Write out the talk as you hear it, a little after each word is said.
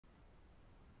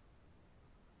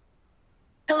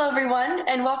Hello, everyone,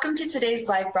 and welcome to today's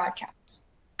live broadcast,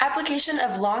 Application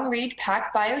of Long-Read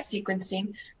PacBio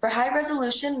Sequencing for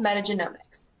High-Resolution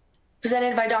Metagenomics,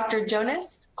 presented by Dr.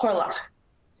 Jonas Korlach,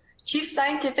 Chief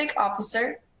Scientific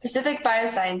Officer, Pacific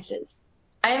Biosciences.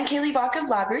 I am Kaylee Bach of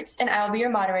LabRoots, and I will be your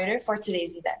moderator for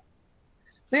today's event.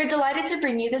 We are delighted to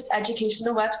bring you this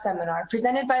educational web seminar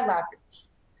presented by LabRoots.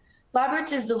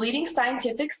 LabRoots is the leading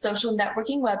scientific social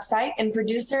networking website and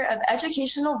producer of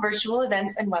educational virtual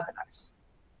events and webinars.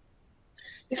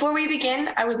 Before we begin,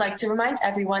 I would like to remind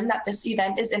everyone that this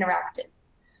event is interactive.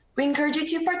 We encourage you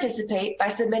to participate by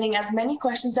submitting as many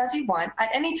questions as you want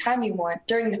at any time you want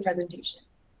during the presentation.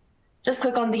 Just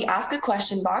click on the Ask a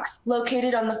Question box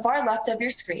located on the far left of your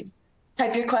screen.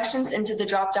 Type your questions into the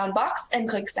drop-down box and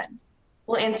click Send.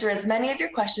 We'll answer as many of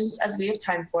your questions as we have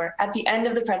time for at the end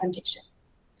of the presentation.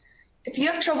 If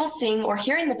you have trouble seeing or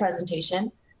hearing the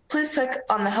presentation, please click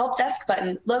on the Help Desk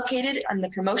button located on the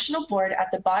promotional board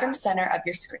at the bottom center of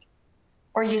your screen,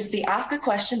 or use the Ask a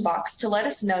Question box to let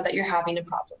us know that you're having a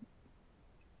problem.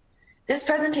 This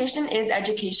presentation is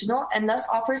educational and thus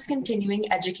offers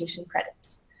continuing education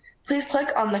credits. Please click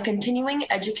on the Continuing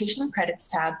Education Credits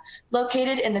tab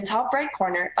located in the top right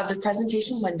corner of the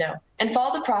presentation window and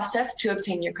follow the process to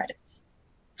obtain your credits.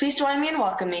 Please join me in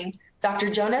welcoming Dr.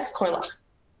 Jonas Korlach.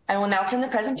 I will now turn the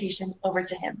presentation over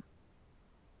to him.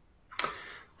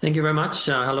 Thank you very much.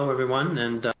 Hello, everyone,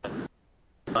 and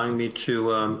allowing me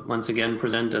to once again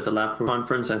present at the LabRoots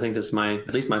conference. I think this is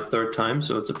at least my third time,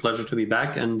 so it's a pleasure to be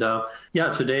back. And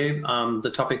yeah, today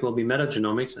the topic will be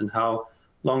metagenomics and how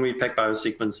long-read PacBio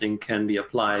sequencing can be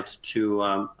applied to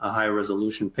a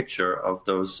high-resolution picture of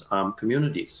those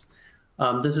communities.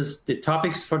 This is the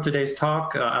topics for today's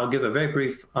talk. I'll give a very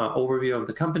brief overview of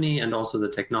the company and also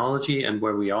the technology and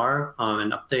where we are,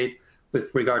 an update with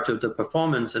regard to the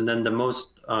performance, and then the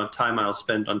most time I'll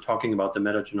spend on talking about the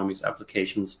metagenomics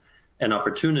applications and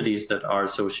opportunities that are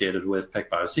associated with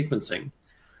PacBio sequencing.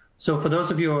 So for those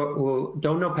of you who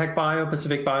don't know PacBio,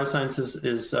 Pacific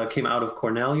Biosciences came out of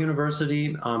Cornell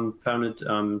University, founded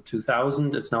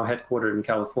 2000. It's now headquartered in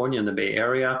California in the Bay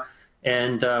Area.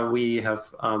 And we have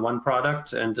one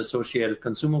product and associated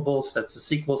consumables. That's a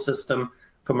SQL system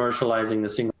commercializing the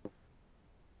single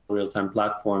real-time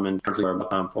platform, and currently we're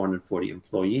about 440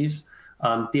 employees.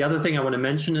 The other thing I want to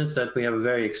mention is that we have a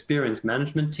very experienced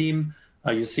management team.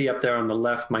 You see up there on the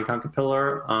left Mike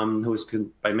Hunkapiller, who is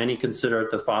by many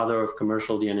considered the father of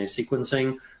commercial DNA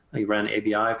sequencing. He ran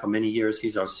ABI for many years.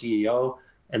 He's our CEO.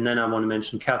 And then I want to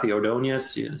mention Kathy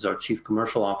Ordonez. She is our Chief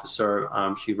Commercial Officer.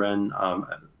 She ran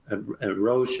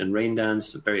Roche and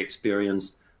Raindance, very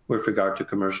experienced with regard to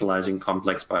commercializing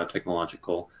complex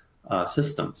biotechnological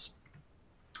systems.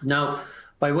 Now,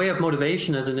 by way of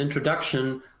motivation as an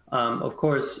introduction, of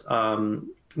course,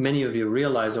 many of you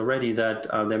realize already that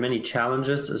there are many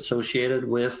challenges associated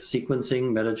with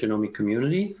sequencing metagenomic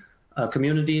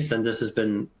communities, and this has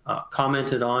been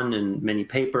commented on in many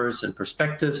papers and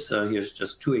perspectives. Here's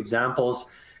just two examples.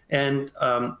 And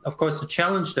of course, the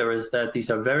challenge there is that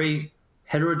these are very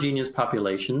heterogeneous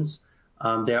populations.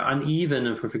 They're uneven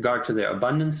with regard to their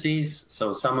abundances.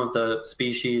 So some of the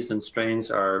species and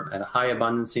strains are at a high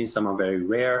abundancy, some are very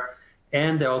rare,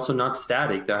 and they're also not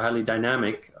static. They're highly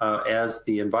dynamic as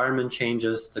the environment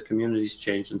changes, the communities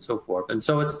change, and so forth. And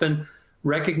so it's been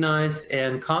recognized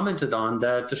and commented on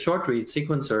that the short-read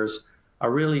sequencers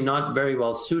are really not very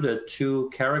well suited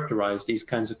to characterize these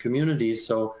kinds of communities.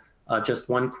 So just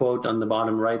one quote on the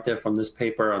bottom right there from this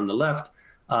paper on the left,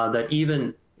 that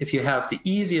even if you have the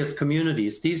easiest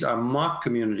communities, these are mock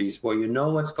communities where you know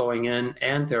what's going in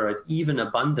and they're at even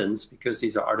abundance because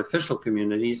these are artificial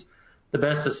communities. The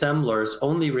best assemblers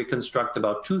only reconstruct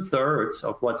about 2/3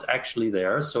 of what's actually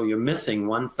there. So you're missing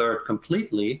 1/3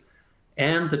 completely.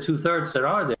 And the 2/3 that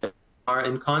are there are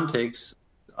in contexts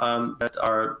that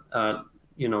are,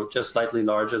 just slightly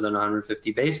larger than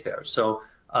 150 base pairs. So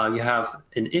you have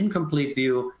an incomplete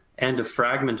view and a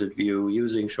fragmented view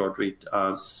using short-read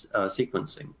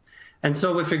sequencing. And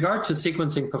so with regard to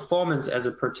sequencing performance as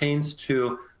it pertains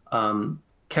to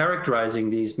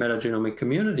characterizing these metagenomic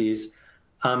communities,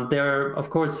 there are, of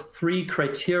course, three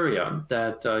criteria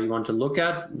that you want to look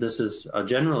at. This is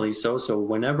generally so. So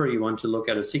whenever you want to look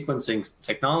at a sequencing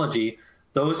technology,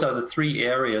 those are the three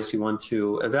areas you want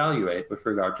to evaluate with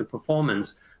regard to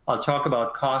performance. I'll talk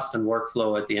about cost and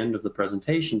workflow at the end of the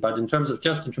presentation, but in terms of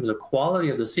quality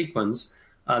of the sequence,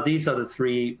 these are the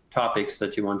three topics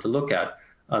that you want to look at.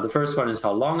 The first one is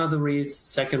how long are the reads.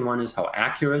 Second one is how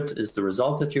accurate is the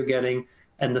result that you're getting.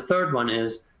 And the third one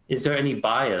is there any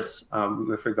bias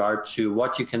with regard to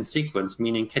what you can sequence,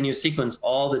 meaning can you sequence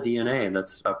all the DNA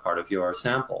that's a part of your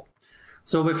sample?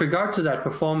 So with regard to that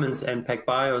performance and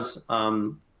PacBio's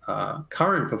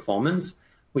current performance,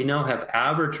 we now have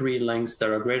average read lengths that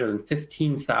are greater than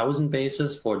 15,000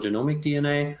 bases for genomic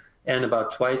DNA, and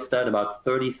about twice that, about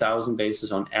 30,000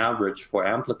 bases on average for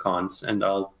amplicons. And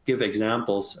I'll give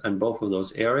examples in both of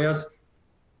those areas.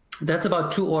 That's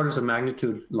about 2 orders of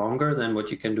magnitude longer than what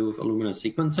you can do with Illumina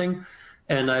sequencing.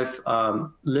 And I've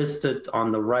listed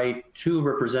on the right 2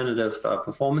 representative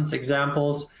performance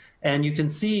examples. And you can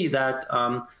see that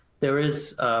there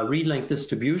is read length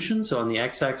distribution. So on the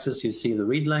x-axis, you see the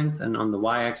read length, and on the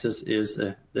y-axis is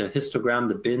the histogram,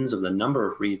 the bins of the number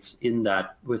of reads in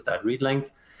that with that read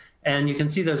length. And you can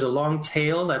see there's a long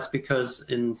tail. That's because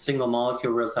in single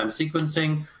molecule real-time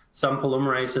sequencing, some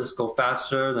polymerases go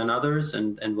faster than others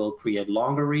and will create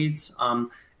longer reads.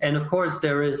 And of course,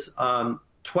 there is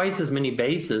twice as many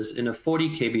bases in a 40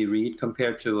 kb read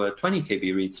compared to a 20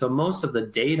 kb read. So most of the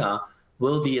data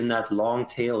will be in that long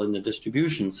tail in the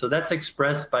distribution. So that's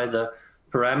expressed by the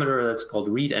parameter that's called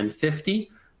read N50.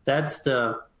 That's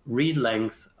the read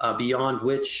length beyond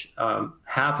which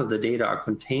half of the data are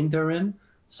contained therein.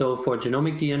 So for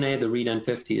genomic DNA, the read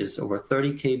N50 is over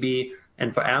 30 kb.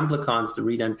 And for amplicons, the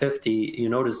read N50, you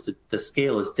notice that the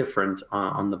scale is different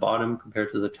on the bottom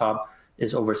compared to the top,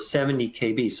 is over 70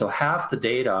 kb. So half the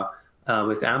data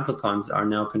with amplicons are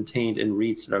now contained in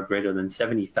reads that are greater than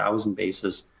 70,000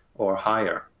 bases or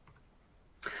higher.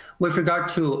 With regard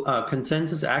to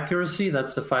consensus accuracy,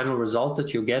 that's the final result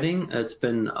that you're getting. It's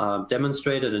been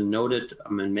demonstrated and noted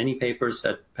in many papers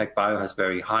that PacBio has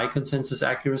very high consensus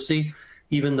accuracy,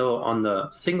 even though on the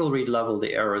single read level,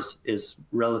 the errors is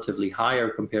relatively higher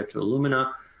compared to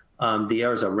Illumina. The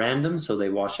errors are random, so they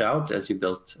wash out as you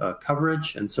build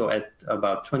coverage. And so at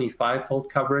about 25-fold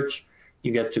coverage,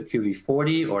 you get to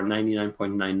QV40 or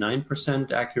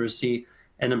 99.99% accuracy.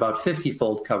 And about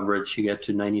 50-fold coverage, you get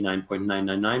to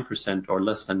 99.999% or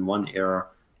less than 1 error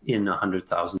in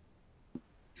 100,000.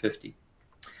 50.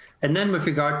 And then with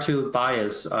regard to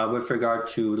bias, with regard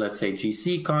to, let's say,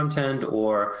 GC content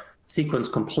or sequence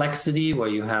complexity, where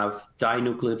you have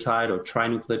dinucleotide or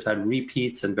trinucleotide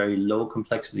repeats and very low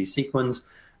complexity sequence,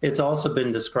 it's also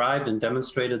been described and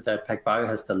demonstrated that PacBio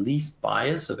has the least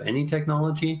bias of any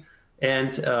technology.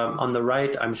 And on the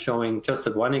right, I'm showing just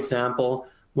one example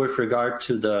with regard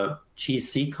to the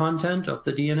GC content of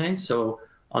the DNA. So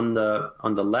on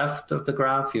the left of the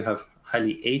graph, you have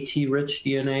highly AT-rich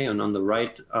DNA, and on the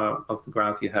right of the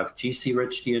graph, you have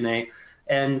GC-rich DNA.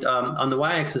 And on the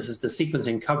y-axis is the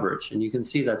sequencing coverage. And you can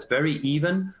see that's very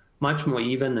even, much more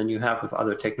even than you have with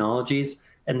other technologies.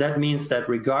 And that means that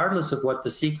regardless of what the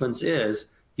sequence is,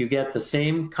 you get the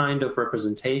same kind of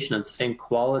representation and the same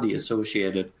quality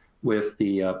associated with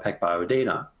the PacBio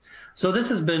data. So this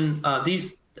has been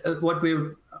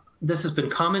this has been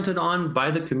commented on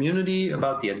by the community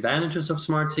about the advantages of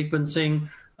smart sequencing.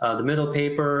 The middle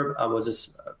paper was a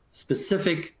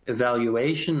specific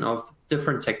evaluation of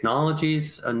different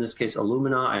technologies, in this case,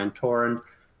 Illumina, Ion Torrent,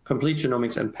 Complete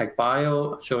Genomics, and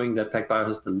PacBio, showing that PacBio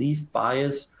has the least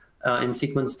bias in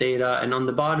sequence data. And on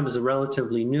the bottom is a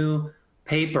relatively new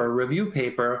paper, review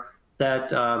paper, that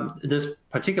this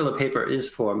particular paper is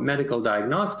for medical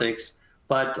diagnostics,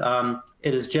 but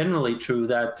it is generally true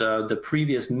that the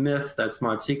previous myth that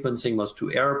smart sequencing was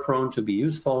too error-prone to be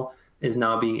useful is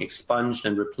now being expunged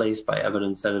and replaced by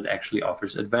evidence that it actually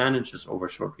offers advantages over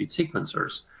short-read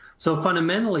sequencers. So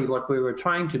fundamentally, what we were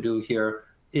trying to do here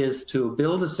is to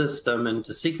build a system and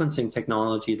a sequencing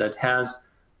technology that has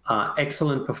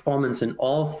excellent performance in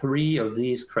all 3 of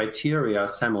these criteria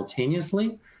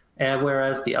simultaneously,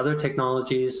 whereas the other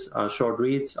technologies, short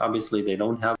reads, obviously they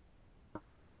don't have,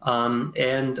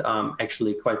 and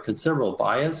actually quite considerable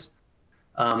bias.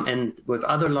 And with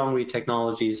other long-read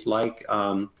technologies like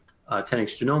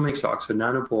 10x Genomics or Oxford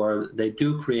Nanopore, they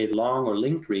do create long or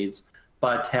linked reads,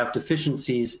 but have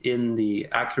deficiencies in the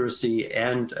accuracy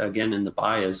and, again, in the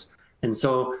bias. And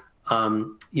so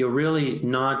you're really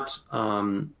not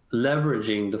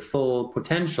leveraging the full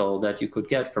potential that you could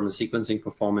get from a sequencing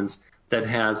performance that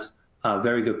has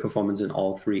very good performance in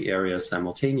all 3 areas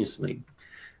simultaneously.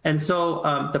 And so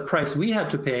the price we had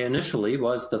to pay initially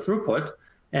was the throughput.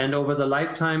 And over the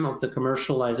lifetime of the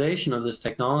commercialization of this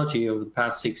technology over the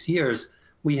past 6 years,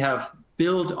 we have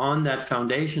built on that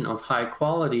foundation of high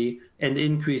quality and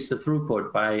increased the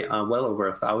throughput by well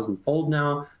over 1,000-fold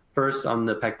now. First on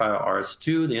the PacBio RS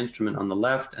II, the instrument on the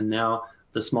left, and now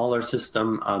the smaller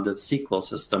system, the Sequel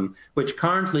system, which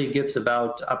currently gives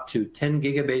about up to 10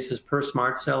 gigabases per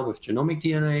smart cell with genomic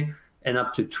DNA and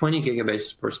up to 20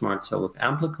 gigabases per smart cell with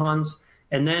amplicons.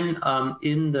 And then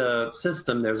in the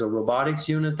system, there's a robotics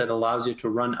unit that allows you to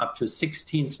run up to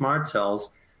 16 smart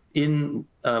cells in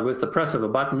with the press of a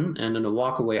button and in a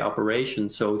walk-away operation.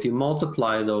 So if you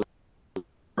multiply those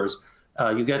numbers,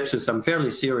 you get to some fairly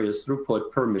serious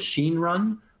throughput per machine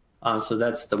run. So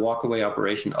that's the walk-away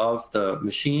operation of the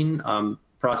machine,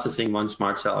 processing one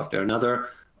smart cell after another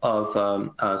of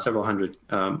several hundred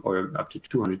or up to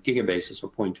 200 gigabases or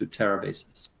 0.2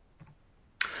 terabases.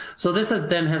 So this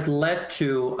has led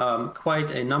to quite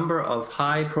a number of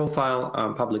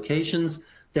high-profile publications.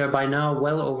 There are by now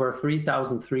well over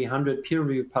 3,300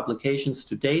 peer-reviewed publications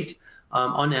to date.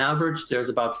 On average, there's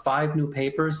about 5 new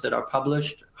papers that are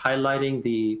published highlighting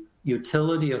the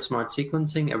utility of smart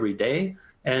sequencing every day.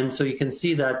 And so you can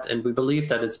see that, and we believe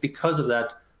that it's because of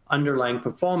that underlying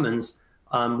performance,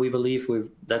 we believe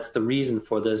that's the reason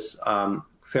for this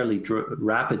fairly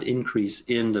rapid increase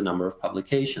in the number of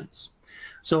publications.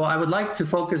 So I would like to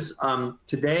focus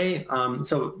today,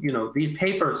 so these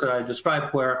papers that I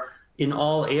described were in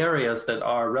all areas that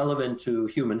are relevant to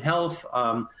human health,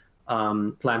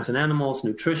 plants and animals,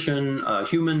 nutrition,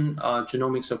 human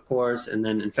genomics, of course, and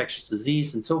then infectious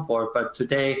disease and so forth. But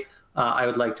today, I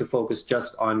would like to focus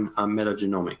just on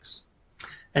metagenomics.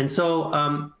 And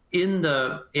so in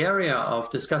the area of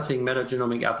discussing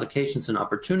metagenomic applications and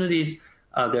opportunities,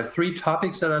 there are 3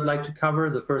 topics that I'd like to cover.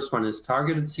 The first one is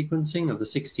targeted sequencing of the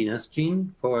 16S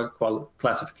gene for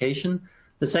classification.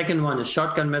 The second one is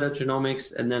shotgun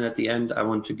metagenomics. And then at the end, I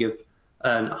want to give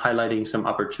highlighting some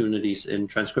opportunities in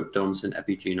transcriptomes and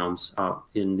epigenomes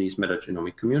in these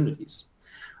metagenomic communities.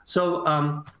 So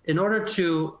in order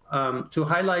to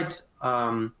highlight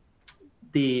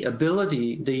the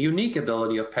unique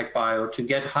ability of PacBio to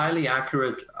get highly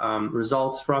accurate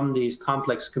results from these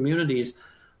complex communities,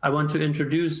 I want to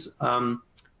introduce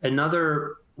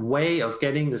another way of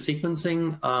getting the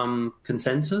sequencing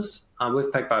consensus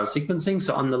with PacBio sequencing.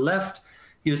 So on the left,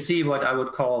 you see what I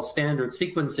would call standard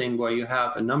sequencing, where you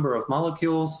have a number of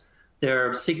molecules.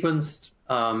 They're sequenced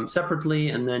separately,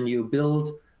 and then you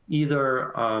build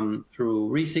either through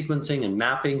resequencing and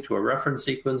mapping to a reference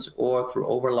sequence or through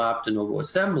overlap de novo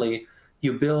assembly,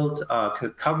 you build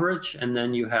coverage, and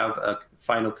then you have a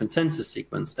final consensus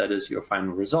sequence that is your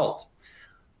final result.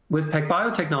 With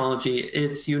PacBio technology,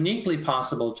 it's uniquely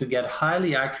possible to get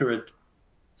highly accurate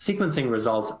sequencing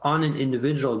results on an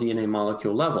individual DNA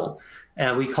molecule level.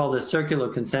 And we call this circular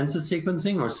consensus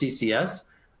sequencing, or CCS.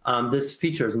 This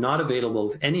feature is not available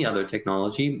with any other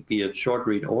technology, be it short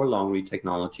read or long read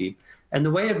technology. And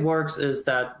the way it works is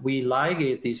that we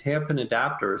ligate these hairpin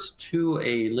adapters to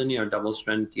a linear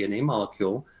double-stranded DNA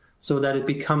molecule so that it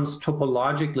becomes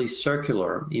topologically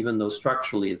circular, even though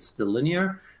structurally it's still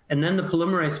linear. And then the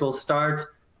polymerase will start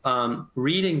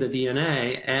reading the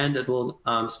DNA, and it will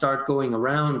start going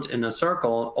around in a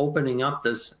circle, opening up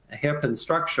this hairpin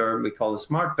structure we call the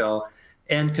SMRT bell,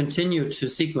 and continue to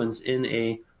sequence in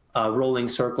a rolling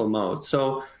circle mode.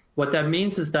 So what that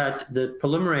means is that the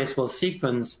polymerase will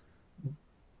sequence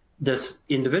this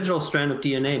individual strand of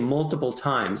DNA multiple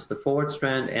times, the forward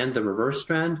strand and the reverse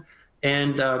strand.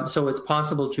 And so it's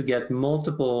possible to get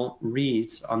multiple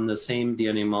reads on the same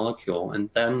DNA molecule. And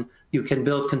then you can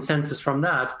build consensus from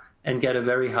that and get a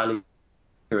very highly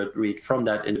accurate read from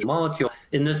that individual molecule.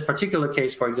 In this particular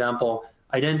case, for example,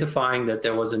 identifying that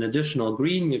there was an additional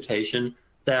green mutation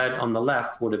that on the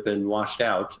left would have been washed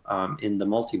out in the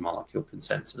multi-molecule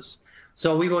consensus.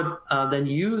 So we would then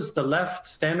use the left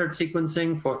standard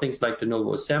sequencing for things like de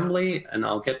novo assembly, and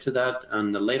I'll get to that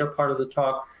in the later part of the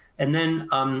talk. And then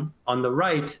on the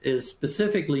right is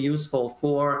specifically useful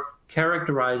for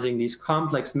characterizing these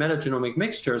complex metagenomic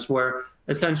mixtures where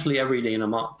essentially every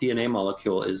DNA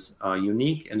molecule is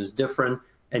unique and is different,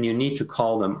 and you need to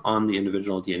call them on the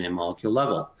individual DNA molecule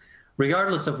level.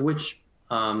 Regardless of which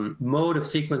mode of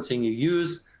sequencing you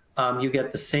use, you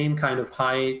get the same kind of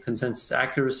high consensus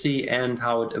accuracy and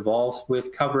how it evolves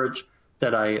with coverage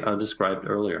that I described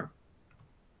earlier.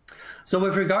 So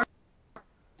with regard to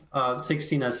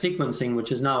 16S sequencing,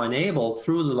 which is now enabled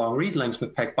through the long read lengths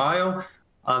with PacBio,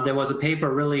 there was a paper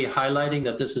really highlighting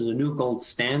that this is a new gold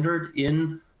standard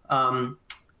in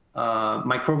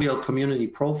microbial community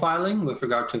profiling with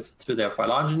regard to their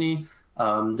phylogeny.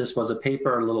 This was a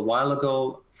paper a little while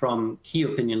ago from key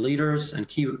opinion leaders and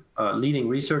key leading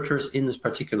researchers in this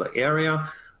particular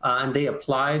area. And they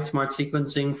applied smart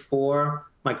sequencing for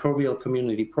microbial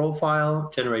community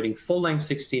profile, generating full-length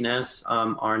 16S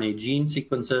RNA gene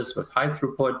sequences with high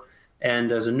throughput. And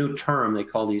there's a new term, they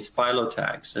call these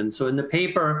phylotags. And so in the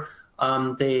paper,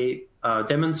 they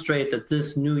demonstrate that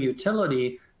this new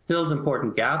utility fills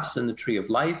important gaps in the tree of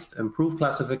life, improve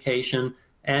classification,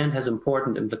 and has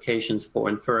important implications for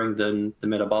inferring the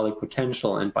metabolic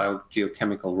potential and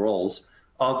biogeochemical roles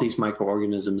of these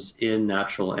microorganisms in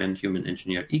natural and human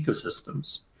engineered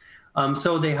ecosystems.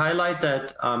 So they highlight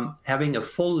that having a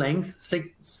full-length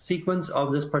sequence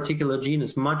of this particular gene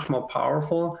is much more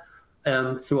powerful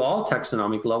through all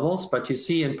taxonomic levels, but you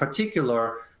see in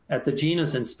particular at the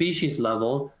genus and species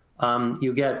level,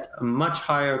 you get much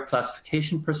higher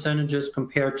classification percentages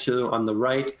compared to, on the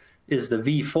right, is the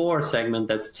V4 segment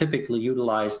that's typically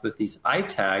utilized with these I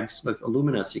tags with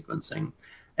Illumina sequencing.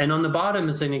 And on the bottom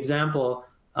is an example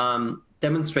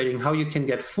demonstrating how you can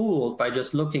get fooled by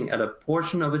just looking at a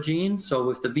portion of a gene. So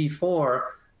with the V4,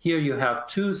 here you have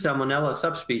 2 Salmonella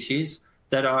subspecies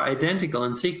that are identical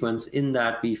in sequence in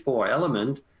that V4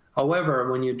 element.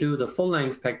 However, when you do the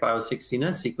full-length PacBio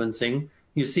 16S sequencing,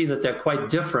 you see that they're quite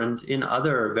different in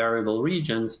other variable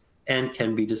regions and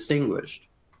can be distinguished.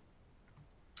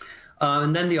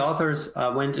 And then the authors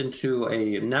went into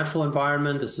a natural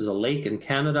environment. This is a lake in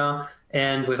Canada.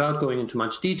 And without going into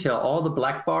much detail, all the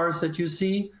black bars that you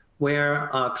see were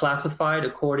classified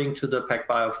according to the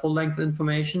PacBio full-length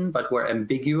information, but were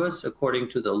ambiguous according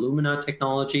to the Illumina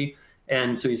technology.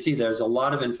 And so you see there's a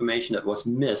lot of information that was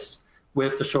missed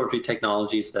with the short-read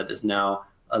technologies that is now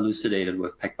elucidated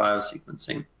with PacBio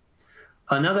sequencing.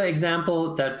 Another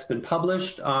example that's been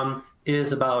published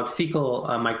is about fecal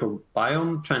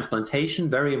microbiome transplantation,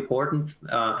 very important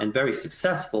and very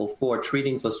successful for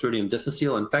treating Clostridium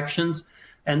difficile infections.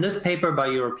 And this paper by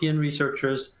European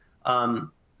researchers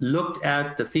looked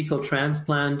at the fecal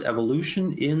transplant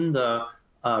evolution in the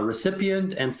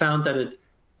recipient and found that it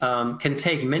can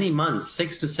take many months,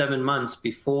 6 to 7 months,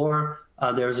 before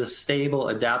there's a stable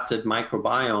adapted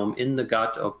microbiome in the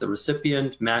gut of the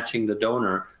recipient matching the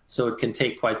donor. So it can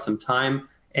take quite some time,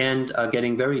 and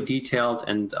getting very detailed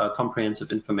and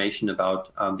comprehensive information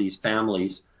about these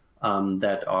families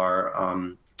that are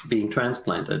being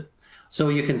transplanted. So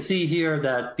you can see here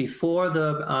that before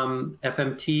the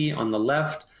FMT on the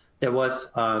left, there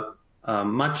was a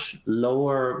much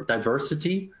lower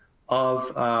diversity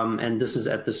of, and this is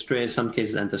at the strain, in some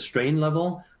cases at the strain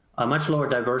level, a much lower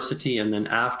diversity, and then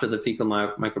after the fecal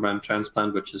microbiome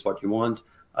transplant, which is what you want,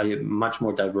 a much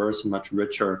more diverse and much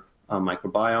richer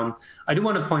microbiome. I do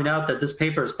want to point out that this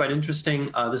paper is quite interesting.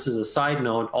 This is a side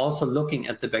note, also looking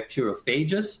at the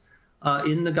bacteriophages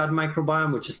in the gut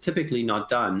microbiome, which is typically not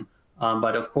done.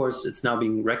 But of course, it's now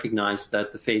being recognized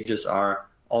that the phages are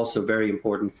also very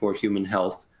important for human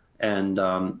health and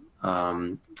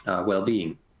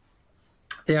well-being.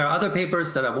 There are other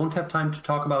papers that I won't have time to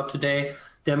talk about today,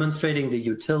 demonstrating the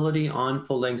utility on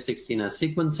full-length 16S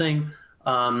sequencing.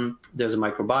 There's a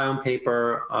microbiome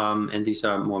paper, and these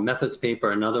are more methods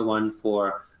paper, another one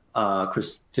for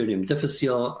Clostridium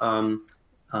difficile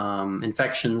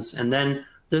infections. And then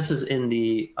this is in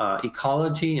the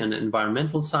ecology and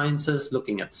environmental sciences,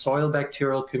 looking at soil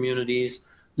bacterial communities,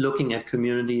 looking at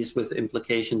communities with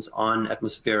implications on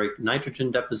atmospheric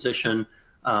nitrogen deposition,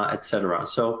 etc.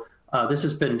 So this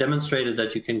has been demonstrated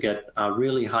that you can get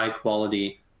really high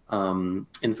quality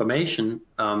information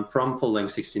from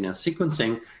full-length 16S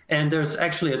sequencing. And there's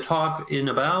actually a talk in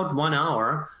about 1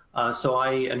 hour. So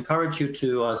I encourage you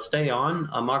to stay on.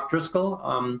 Mark Driscoll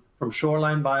from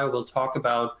Shoreline Bio will talk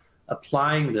about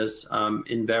applying this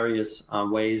in various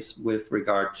ways with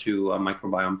regard to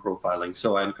microbiome profiling.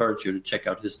 So I encourage you to check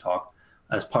out his talk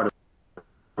as part of the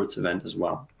LabRoots event as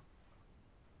well.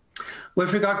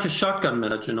 With regard to shotgun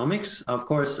metagenomics, of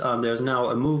course, there's now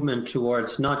a movement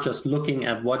towards not just looking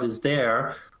at what is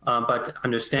there, but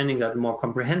understanding that more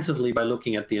comprehensively by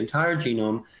looking at the entire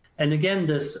genome. And again,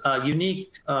 this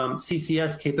unique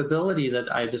CCS capability that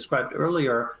I described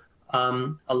earlier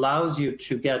allows you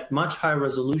to get much higher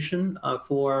resolution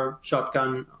for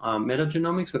shotgun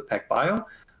metagenomics with PacBio.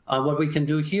 What we can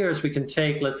do here is we can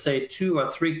take, let's say, 2 or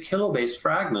 3 kilobase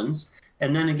fragments,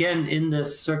 and then again, in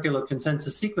this circular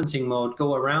consensus sequencing mode,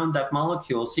 go around that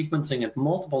molecule, sequencing it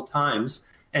multiple times,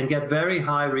 and get very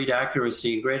high read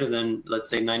accuracy, greater than, let's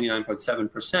say,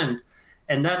 99.7%.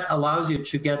 And that allows you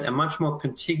to get a much more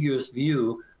contiguous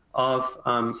view of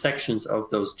sections of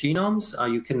those genomes.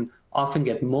 You can often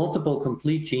get multiple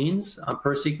complete genes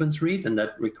per sequence read, and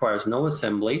that requires no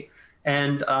assembly.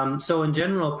 And so in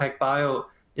general, PacBio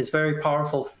is very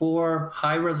powerful for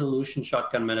high-resolution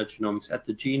shotgun metagenomics at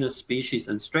the genus, species,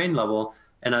 and strain level.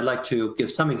 And I'd like to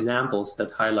give some examples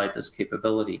that highlight this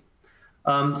capability.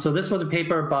 So this was a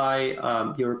paper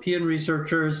by European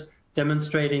researchers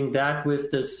demonstrating that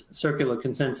with this circular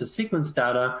consensus sequence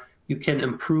data, you can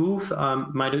improve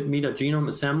metagenome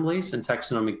assemblies and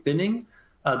taxonomic binning.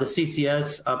 The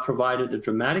CCS provided a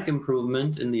dramatic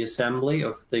improvement in the assembly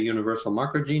of the universal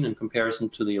marker gene in comparison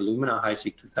to the Illumina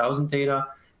HiSeq 2000 data.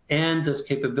 and this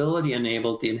capability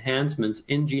enabled the enhancements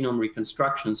in genome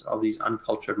reconstructions of these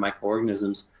uncultured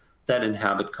microorganisms that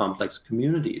inhabit complex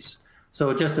communities.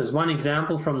 So just as one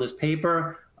example from this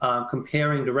paper,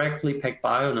 comparing directly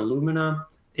PacBio and Illumina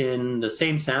in the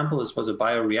same sample, this was a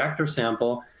bioreactor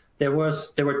sample, there were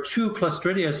two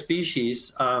Clostridia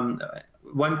species,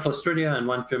 one Clostridia and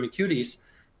one Firmicutes,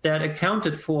 that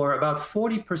accounted for about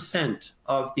 40%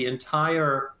 of the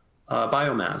entire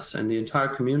biomass and the entire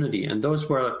community. And those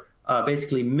were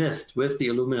basically missed with the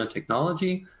Illumina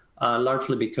technology,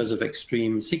 largely because of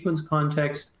extreme sequence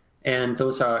context. And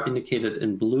those are indicated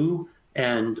in blue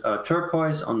and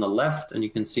turquoise on the left. And you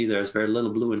can see there's very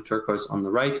little blue and turquoise on the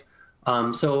right.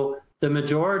 So the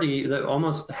majority,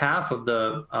 almost half of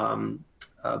the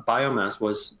biomass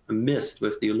was missed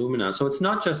with the Illumina. So it's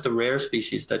not just a rare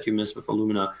species that you miss with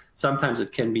Illumina. Sometimes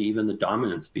it can be even the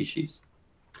dominant species.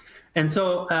 And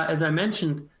so, as I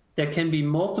mentioned, there can be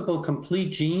multiple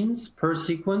complete genes per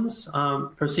sequence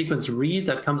read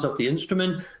that comes off the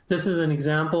instrument. This is an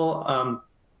example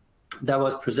that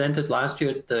was presented last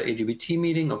year at the AGBT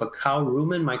meeting of a cow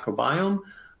rumen microbiome.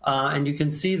 And you can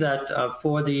see that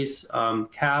for these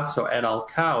calves or adult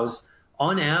cows,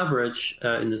 on average,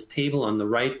 in this table on the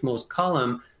rightmost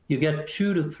column, you get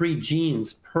 2 to 3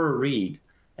 genes per read.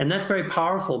 And that's very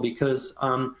powerful because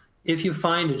if you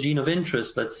find a gene of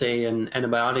interest, let's say an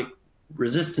antibiotic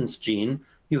resistance gene,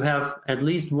 you have at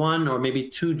least 1 or maybe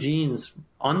 2 genes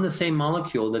on the same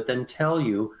molecule that then tell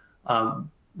you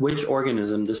which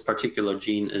organism this particular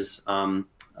gene is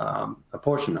a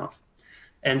portion of.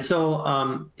 And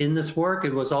so in this work,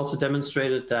 it was also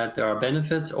demonstrated that there are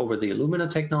benefits over the Illumina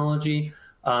technology.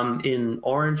 In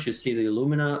orange, you see the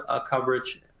Illumina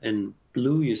coverage. In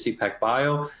blue, you see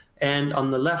PacBio. And on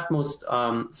the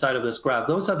leftmost side of this graph,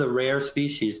 those are the rare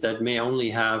species that may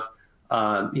only have,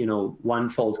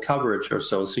 one-fold coverage or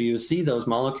so. So you see those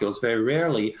molecules very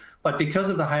rarely. But because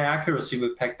of the high accuracy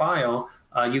with PacBio,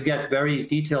 you get very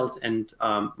detailed and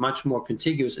much more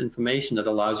contiguous information that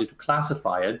allows you to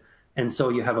classify it. And so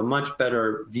you have a much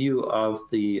better view of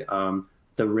the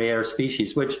rare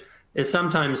species, which is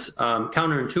sometimes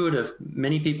counterintuitive.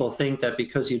 Many people think that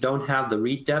because you don't have the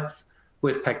read depth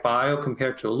with PacBio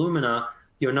compared to Illumina,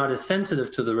 you're not as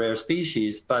sensitive to the rare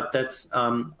species, but that's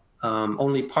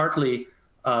only partly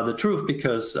the truth,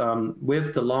 because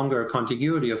with the longer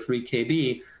contiguity of 3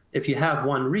 kb, if you have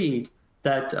one read,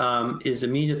 that is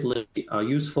immediately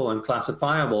useful and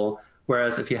classifiable,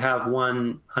 whereas if you have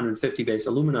 150 base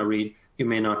Illumina read, you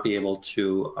may not be able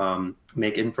to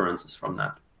make inferences from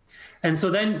that. And so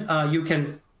then you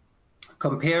can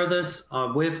compare this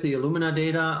with the Illumina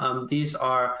data. These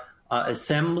are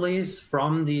assemblies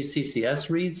from these CCS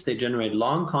reads. They generate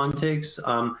long contigs,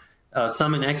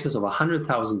 some in excess of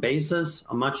 100,000 bases,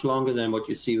 much longer than what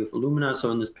you see with Illumina.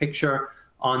 So in this picture,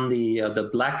 on the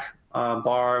black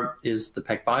bar is the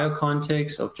PacBio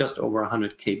contigs of just over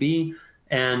 100 kb.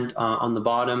 And on the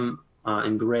bottom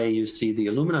in gray, you see the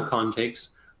Illumina contigs,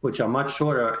 which are much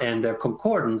shorter, and they're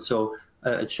concordant. So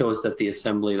it shows that the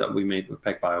assembly that we made with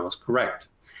PacBio was correct.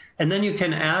 And then you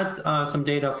can add some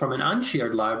data from an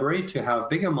unshared library to have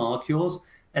bigger molecules,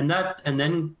 and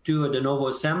then do a de novo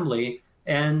assembly.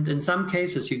 And in some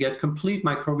cases, you get complete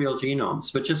microbial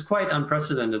genomes, which is quite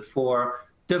unprecedented for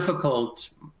difficult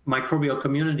microbial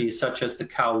communities such as the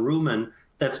cow rumen.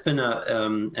 That's been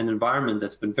an environment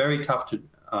that's been very tough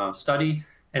to study.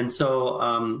 And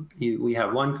so we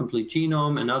have one complete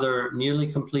genome, another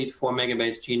nearly complete 4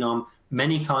 megabase genome,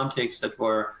 many contigs that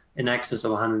were in excess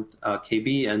of 100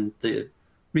 kb. And the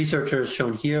researchers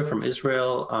shown here from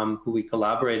Israel, who we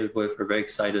collaborated with, are very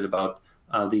excited about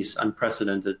these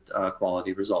unprecedented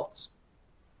quality results.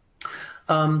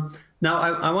 Now,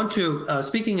 I want to,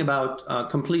 speaking about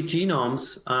complete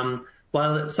genomes,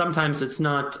 while sometimes it's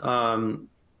not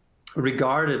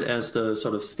regarded as the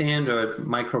sort of standard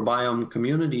microbiome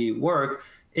community work,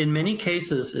 in many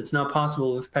cases, it's now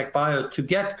possible with PacBio to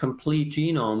get complete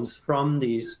genomes from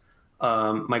these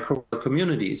microbial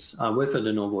communities with a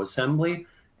de novo assembly.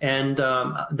 And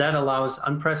that allows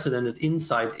unprecedented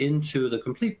insight into the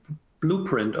complete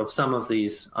blueprint of some of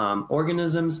these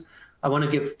organisms. I want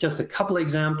to give just a couple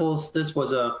examples. This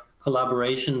was a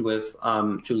collaboration with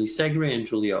Julie Segre and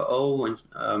Julia O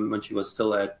when she was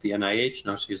still at the NIH.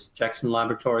 Now she's Jackson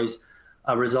Laboratories,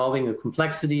 resolving the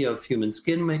complexity of human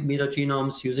skin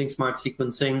metagenomes using smart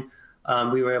sequencing.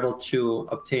 We were able to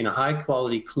obtain a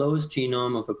high-quality closed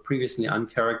genome of a previously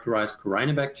uncharacterized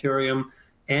Corynebacterium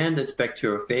and its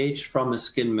bacteriophage from a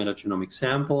skin metagenomic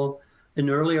sample. An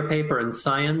earlier paper in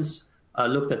Science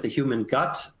looked at the human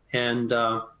gut and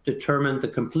determined the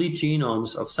complete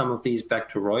genomes of some of these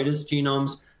Bacteroides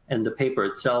genomes. And the paper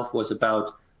itself was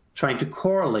about trying to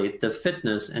correlate the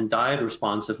fitness and diet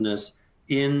responsiveness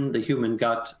in the human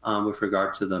gut with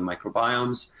regard to the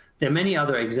microbiomes. There are many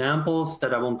other examples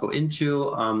that I won't go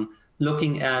into,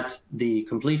 looking at the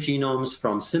complete genomes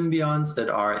from symbionts that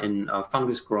are in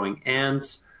fungus-growing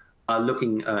ants,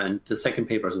 looking at the second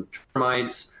paper is on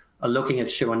termites, looking at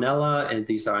Shivonella, and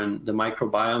these are in the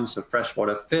microbiomes of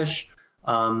freshwater fish,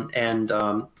 and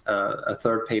a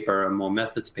third paper, a more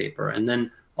methods paper. And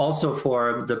then also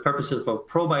for the purposes of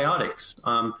probiotics,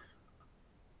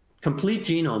 complete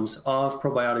genomes of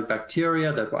probiotic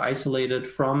bacteria that were isolated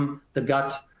from the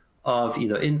gut of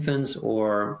either infants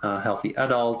or healthy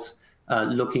adults,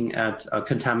 looking at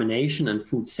contamination and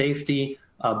food safety,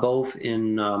 both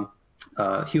in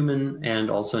human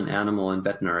and also in animal and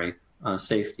veterinary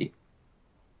safety.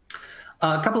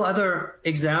 A couple other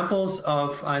examples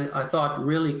of, I thought,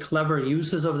 really clever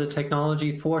uses of the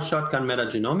technology for shotgun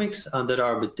metagenomics that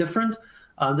are a bit different.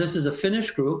 This is a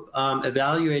Finnish group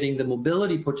evaluating the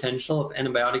mobility potential of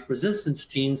antibiotic resistance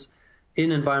genes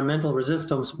in environmental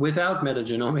resistance without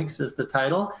metagenomics, is the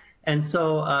title. And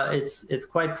so it's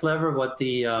quite clever what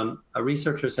the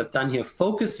researchers have done here,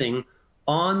 focusing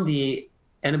on the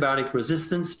antibiotic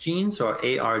resistance genes, or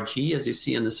ARG, as you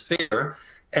see in this figure.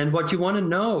 And what you want to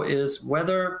know is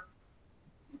whether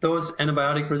those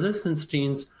antibiotic resistance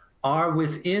genes are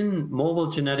within mobile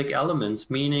genetic elements,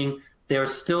 meaning they're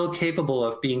still capable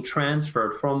of being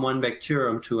transferred from one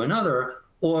bacterium to another,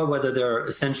 or whether they're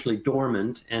essentially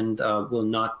dormant and will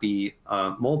not be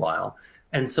mobile.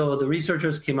 And so the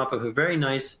researchers came up with a very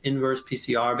nice inverse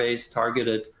PCR-based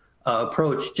targeted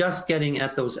approach, just getting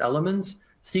at those elements,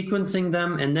 sequencing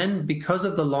them, and then because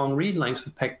of the long read lengths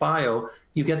with PacBio,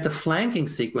 you get the flanking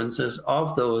sequences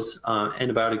of those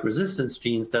antibiotic resistance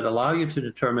genes that allow you to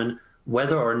determine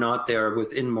whether or not they're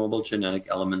within mobile genetic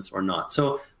elements or not.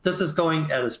 So this is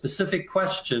going at a specific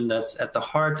question that's at the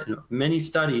heart of many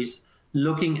studies,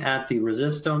 looking at the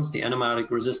resistance, the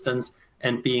antibiotic resistance,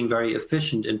 and being very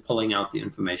efficient in pulling out the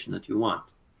information that you want.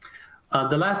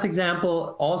 The last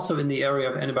example, also in the area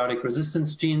of antibiotic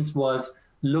resistance genes, was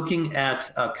looking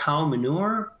at cow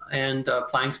manure and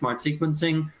applying smart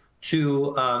sequencing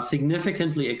to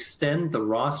significantly extend the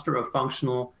roster of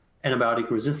functional antibiotic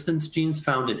resistance genes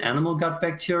found in animal gut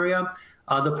bacteria.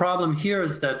 The problem here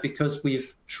is that because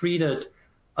we've treated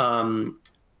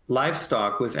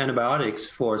livestock with antibiotics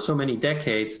for so many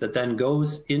decades, that then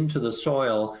goes into the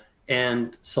soil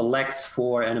and selects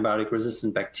for antibiotic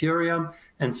resistant bacteria.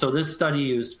 And so this study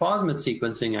used phosphamid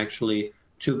sequencing actually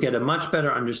to get a much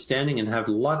better understanding and have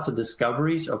lots of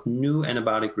discoveries of new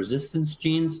antibiotic resistance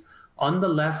genes. On the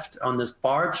left, on this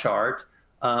bar chart,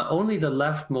 only the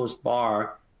leftmost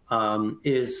bar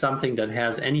is something that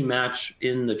has any match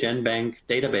in the GenBank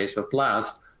database with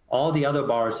BLAST. All the other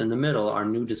bars in the middle are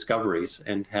new discoveries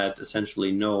and had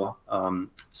essentially no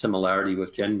similarity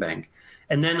with GenBank.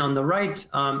 And then on the right,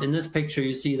 in this picture,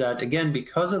 you see that, again,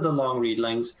 because of the long read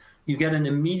lengths, you get an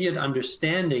immediate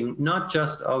understanding, not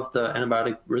just of the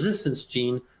antibiotic resistance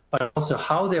gene, but also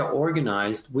how they're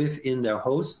organized within their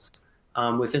hosts,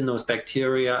 within those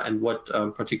bacteria, and what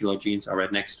particular genes are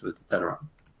right next to it, et cetera.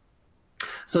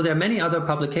 So there are many other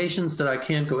publications that I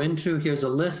can't go into. Here's a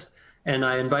list, and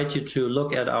I invite you to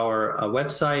look at our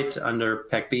website under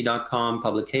pacb.com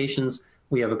publications.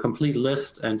 We have a complete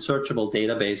list and searchable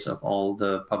database of all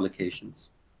the publications.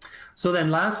 So then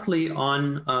lastly,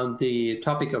 on the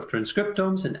topic of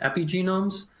transcriptomes and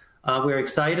epigenomes, we're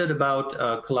excited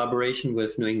about collaboration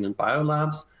with New England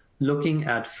Biolabs, looking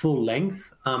at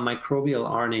full-length microbial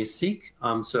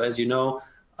RNA-seq. So as you know,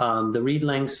 the read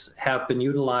lengths have been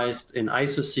utilized in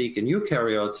iso-seq and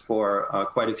eukaryotes for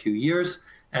quite a few years,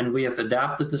 and we have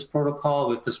adapted this protocol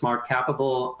with the smart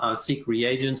capable seq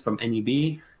reagents from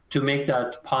NEB to make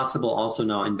that possible also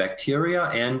now in bacteria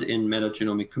and in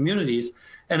metagenomic communities.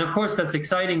 And of course, that's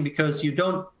exciting because you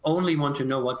don't only want to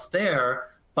know what's there,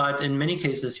 but in many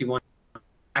cases, you want to know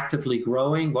actively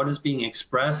growing, what is being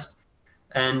expressed,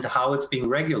 and how it's being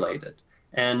regulated.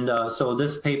 And so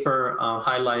this paper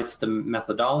highlights the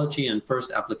methodology and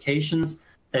first applications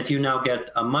that you now get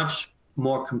a much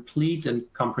more complete and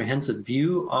comprehensive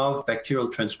view of bacterial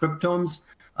transcriptomes.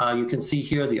 You can see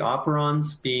here the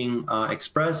operons being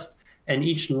expressed, and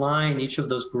each line, each of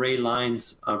those gray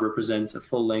lines represents a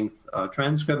full-length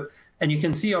transcript. And you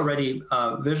can see already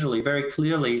visually very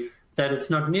clearly that it's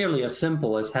not nearly as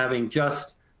simple as having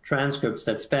just transcripts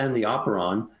that span the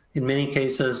operon. In many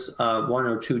cases, one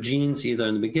or two genes, either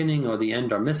in the beginning or the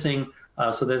end, are missing.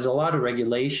 So there's a lot of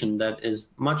regulation that is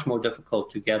much more difficult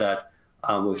to get at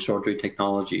with short-read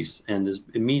technologies, and is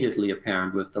immediately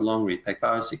apparent with the long-read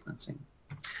PacBio sequencing.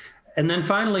 And then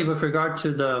finally, with regard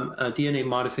to the DNA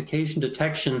modification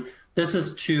detection, this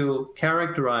is to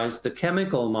characterize the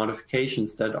chemical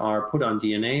modifications that are put on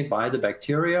DNA by the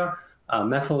bacteria,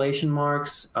 methylation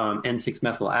marks,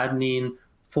 N6-methyladenine,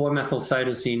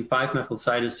 4-methylcytosine,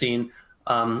 5-methylcytosine.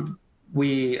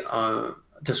 We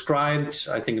described,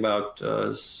 I think about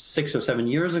 6 or 7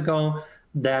 years ago,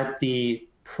 that the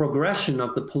progression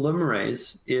of the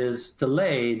polymerase is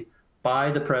delayed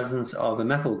by the presence of a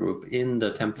methyl group in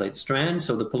the template strand.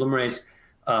 So the polymerase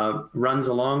runs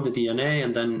along the DNA,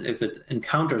 and then if it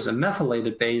encounters a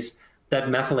methylated base, that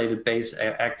methylated base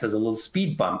acts as a little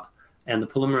speed bump, and the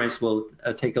polymerase will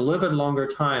take a little bit longer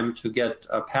time to get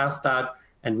past that,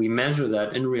 and we measure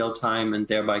that in real time and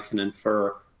thereby can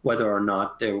infer whether or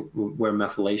not there were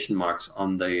methylation marks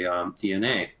on the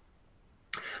DNA.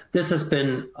 This has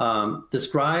been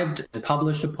described and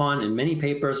published upon in many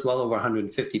papers, well over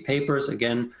 150 papers.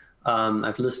 Again,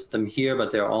 I've listed them here,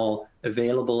 but they're all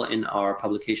available in our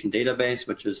publication database,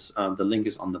 which is, the link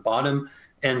is on the bottom.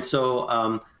 And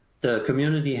so the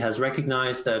community has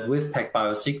recognized that with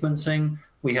PacBio sequencing,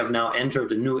 we have now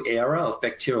entered a new era of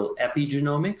bacterial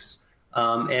epigenomics.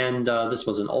 This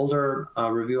was an older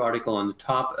review article on the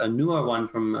top, a newer one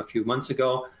from a few months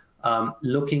ago,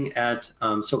 looking at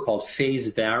so-called phase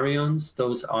variants.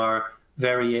 Those are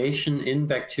variation in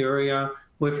bacteria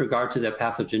with regard to their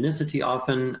pathogenicity,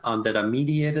 often that are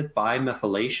mediated by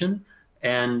methylation.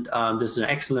 And this is an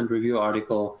excellent review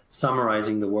article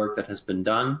summarizing the work that has been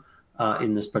done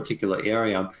in this particular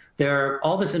area.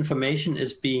 All this information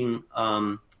is being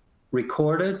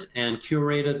recorded and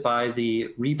curated by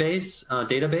the Rebase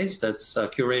database that's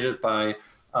curated by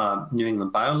New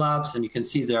England Biolabs. And you can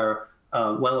see there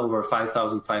are well over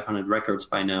 5,500 records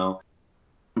by now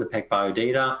in the PacBio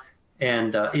data.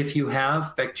 And if you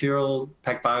have bacterial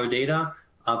PacBio data,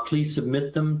 please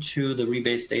submit them to the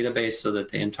Rebase database so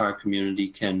that the entire community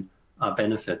can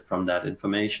benefit from that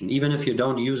information. Even if you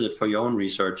don't use it for your own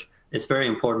research, it's very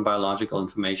important biological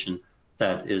information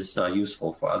that is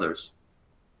useful for others.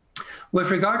 With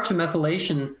regard to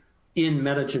methylation in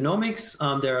metagenomics,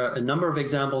 there are a number of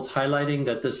examples highlighting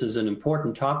that this is an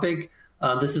important topic.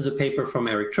 This is a paper from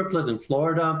Eric Triplett in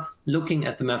Florida looking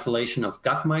at the methylation of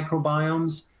gut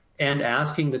microbiomes and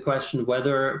asking the question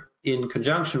whether, in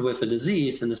conjunction with a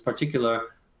disease, in this particular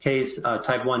case,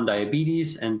 type 1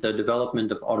 diabetes and the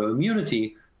development of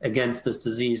autoimmunity against this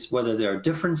disease, whether there are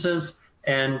differences.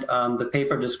 And the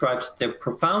paper describes the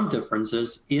profound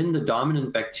differences in the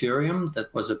dominant bacterium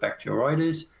that was a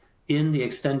Bacteroides, in the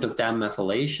extent of DAM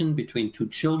methylation between two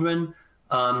children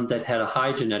that had a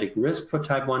high genetic risk for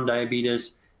type 1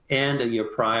 diabetes, and a year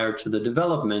prior to the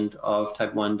development of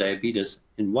type 1 diabetes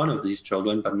in one of these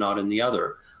children, but not in the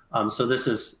other. So this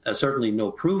is certainly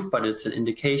no proof, but it's an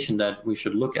indication that we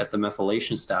should look at the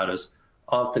methylation status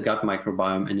of the gut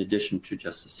microbiome in addition to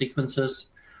just the sequences.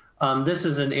 This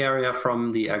is an area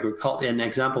from the an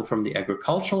example from the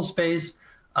agricultural space.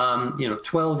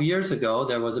 12 years ago,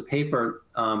 there was a paper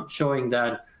showing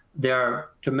that there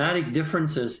are dramatic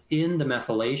differences in the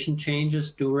methylation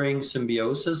changes during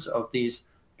symbiosis of these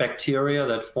bacteria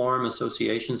that form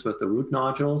associations with the root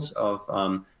nodules of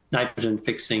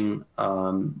nitrogen-fixing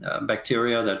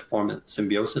bacteria that form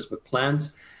symbiosis with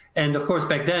plants. And of course,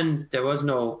 back then, there was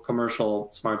no commercial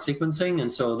smart sequencing.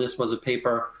 And so this was a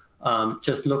paper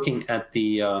just looking at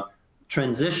the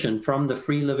transition from the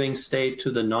free-living state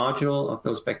to the nodule of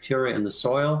those bacteria in the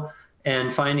soil,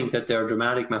 and finding that there are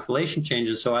dramatic methylation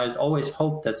changes. So I'd always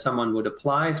hoped that someone would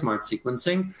apply smart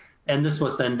sequencing. And this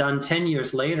was then done 10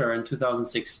 years later in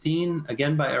 2016,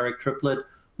 again by Eric Triplett,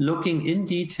 looking in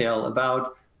detail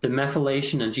about the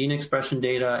methylation and gene expression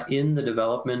data in the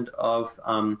development of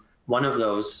one of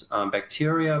those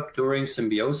bacteria during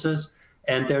symbiosis.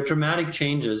 And there are dramatic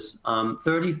changes.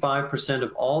 35%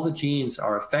 of all the genes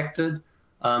are affected.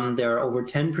 There are over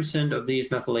 10% of these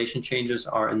methylation changes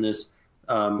are in this,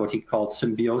 what he called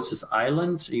symbiosis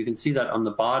island. You can see that on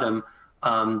the bottom.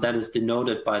 That is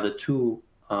denoted by the two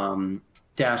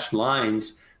dashed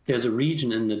lines. There's a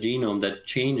region in the genome that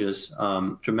changes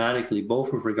dramatically,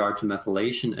 both with regard to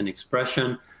methylation and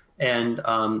expression. And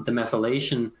the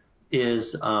methylation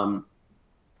is,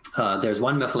 there's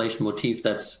one methylation motif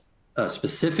that's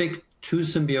specific to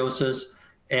symbiosis,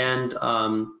 and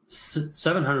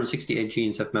 768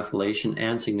 genes have methylation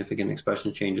and significant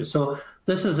expression changes. So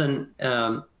this is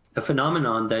a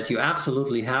phenomenon that you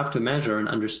absolutely have to measure and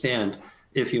understand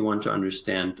if you want to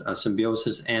understand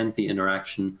symbiosis and the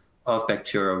interaction of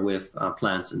bacteria with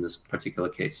plants in this particular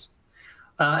case.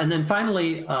 And then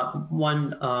finally,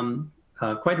 one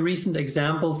quite recent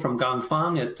example from Gang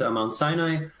Fang at Mount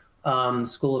Sinai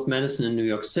School of Medicine in New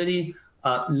York City,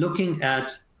 looking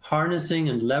at harnessing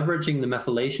and leveraging the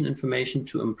methylation information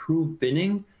to improve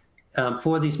binning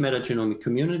for these metagenomic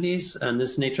communities. And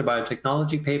this Nature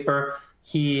Biotechnology paper,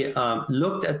 he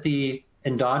looked at the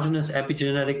endogenous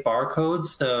epigenetic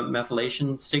barcodes, the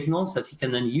methylation signals that he can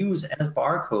then use as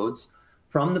barcodes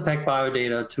from the PacBio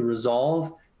data to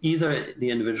resolve either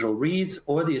the individual reads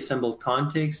or the assembled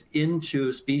contigs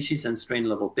into species and strain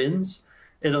level bins.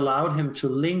 It allowed him to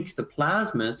link the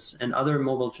plasmids and other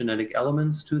mobile genetic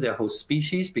elements to their host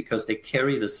species because they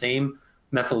carry the same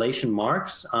methylation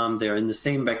marks. They're in the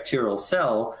same bacterial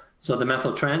cell, so the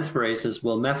methyltransferases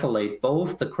will methylate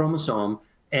both the chromosome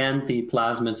and the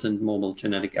plasmids and mobile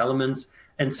genetic elements.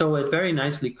 And so it very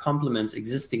nicely complements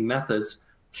existing methods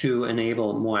to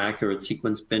enable more accurate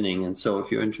sequence binning. And so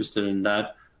if you're interested in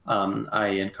that, I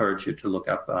encourage you to look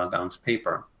up Gang's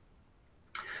paper.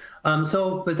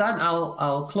 So with that,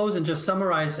 I'll close and just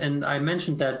summarize. And I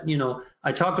mentioned that,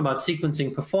 I talked about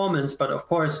sequencing performance, but of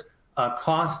course,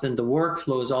 cost and the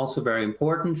workflow is also very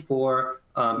important for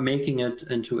making it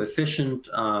into efficient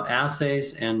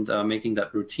assays and making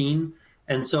that routine.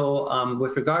 And so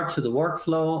with regard to the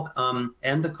workflow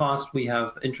and the cost, we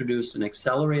have introduced an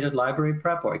accelerated library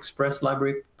prep, or express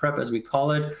library prep as we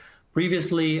call it.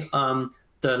 Previously,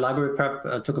 the library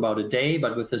prep took about a day,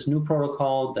 but with this new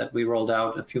protocol that we rolled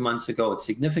out a few months ago, it's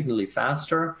significantly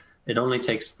faster. It only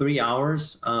takes 3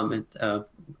 hours. It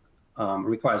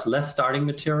requires less starting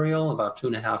material, about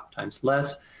 2.5 times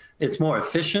less. It's more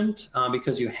efficient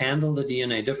because you handle the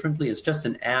DNA differently. It's just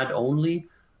an add-only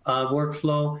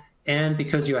workflow. And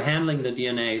because you're handling the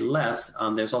DNA less,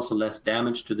 there's also less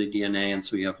damage to the DNA, and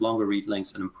so you have longer read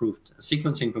lengths and improved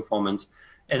sequencing performance.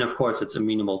 And of course, it's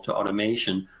amenable to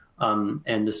automation.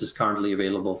 And this is currently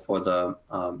available for the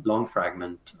long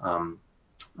fragment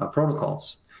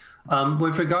protocols.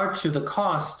 With regard to the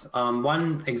cost,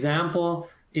 one example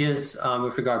is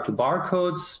with regard to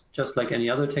barcodes. Just like any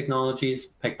other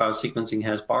technologies, PacBio sequencing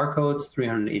has barcodes,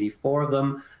 384 of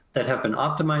them, that have been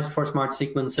optimized for smart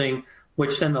sequencing,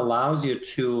 which then allows you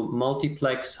to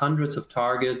multiplex hundreds of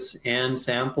targets and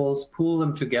samples, pool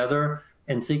them together,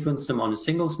 and sequence them on a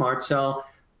single smart cell.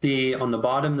 On the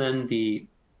bottom, then, the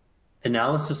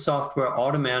analysis software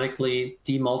automatically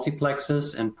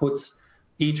demultiplexes and puts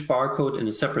each barcode in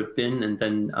a separate bin, and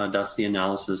then does the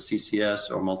analysis,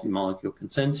 CCS or multi-molecule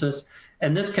consensus.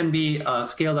 And this can be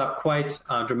scaled up quite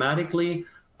dramatically.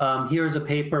 Here's a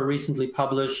paper recently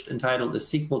published entitled A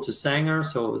Sequel to Sanger,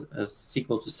 so a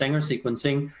sequel to Sanger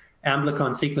sequencing,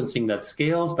 amplicon sequencing that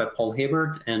scales, by Paul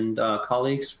Hebert and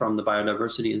colleagues from the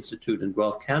Biodiversity Institute in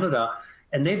Guelph, Canada.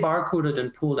 And they barcoded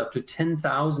and pooled up to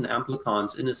 10,000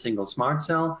 amplicons in a single smart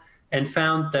cell and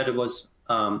found that it was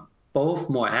both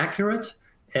more accurate,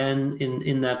 and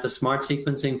in that the smart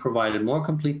sequencing provided more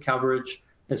complete coverage,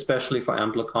 especially for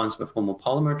amplicons with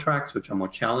homopolymer tracks, which are more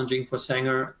challenging for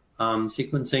Sanger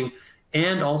sequencing,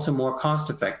 and also more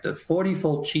cost-effective,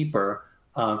 40-fold cheaper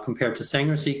compared to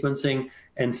Sanger sequencing,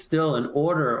 and still an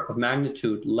order of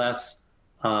magnitude less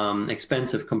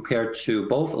expensive compared to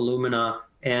both Illumina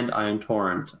and Ion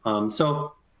Torrent.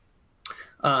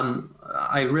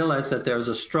 I realize that there's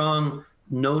a strong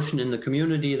notion in the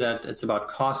community that it's about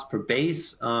cost per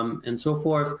base and so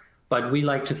forth, but we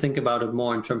like to think about it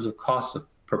more in terms of cost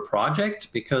per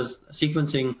project, because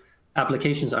sequencing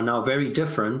applications are now very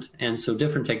different, and so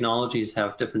different technologies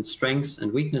have different strengths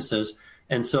and weaknesses.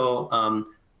 And so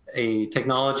a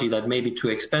technology that may be too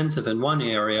expensive in one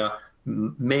area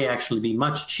may actually be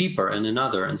much cheaper in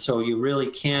another. And so you really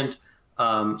can't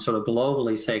sort of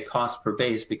globally say cost per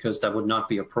base, because that would not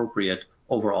be appropriate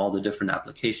over all the different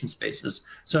application spaces.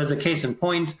 So as a case in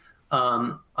point,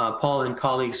 Paul and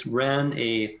colleagues ran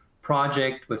a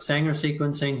project with Sanger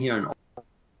sequencing here in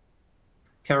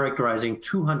characterizing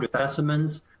 200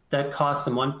 specimens. That cost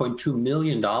them $1.2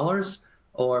 million,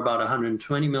 or about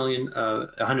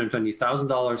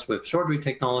 $120,000 with short read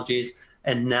technologies,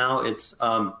 and now it's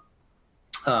only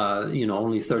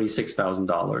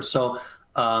 $36,000. So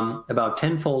about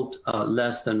tenfold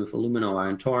less than with Illumina or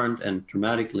Ion Torrent, and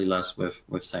dramatically less with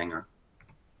Sanger.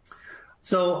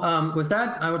 So with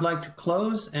that, I would like to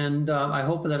close, and I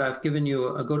hope that I've given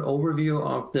you a good overview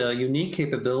of the unique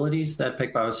capabilities that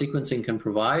PacBio sequencing can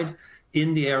provide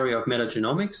in the area of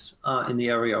metagenomics, in the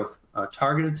area of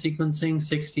targeted sequencing,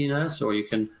 16S, or you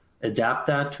can adapt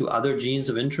that to other genes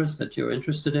of interest that you're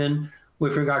interested in.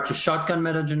 With regard to shotgun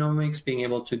metagenomics, being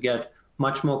able to get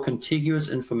much more contiguous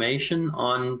information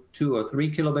on 2 or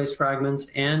 3 kilobase fragments,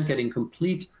 and getting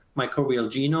complete microbial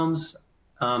genomes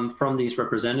from these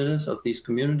representatives of these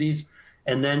communities,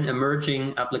 and then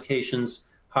emerging applications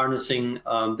harnessing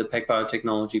the PacBio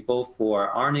technology both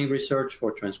for RNA research,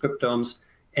 for transcriptomes,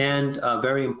 and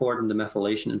very important, the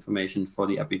methylation information for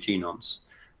the epigenomes.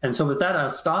 And so with that, I'll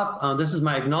stop. This is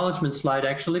my acknowledgement slide,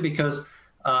 actually, because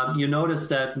you notice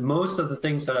that most of the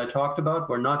things that I talked about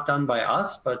were not done by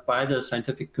us, but by the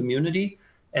scientific community.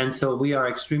 And so we are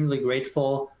extremely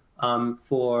grateful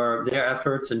for their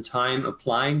efforts and time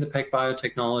applying the PacBio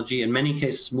technology, in many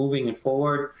cases moving it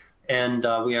forward. And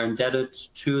we are indebted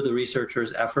to the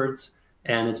researchers' efforts.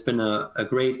 And it's been a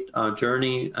great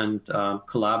journey and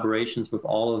collaborations with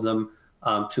all of them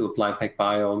to apply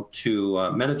PacBio to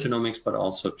metagenomics, but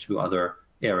also to other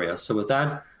areas. So with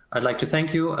that, I'd like to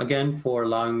thank you again for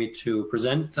allowing me to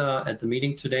present at the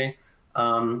meeting today.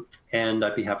 And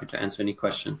I'd be happy to answer any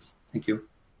questions. Thank you.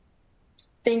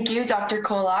 Thank you, Dr.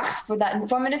 Korlach, for that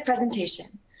informative presentation.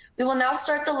 We will now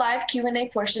start the live Q&A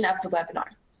portion of the webinar.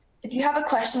 If you have a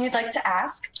question you'd like to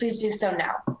ask, please do so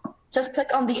now. Just click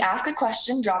on the Ask a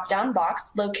Question drop-down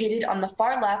box located on the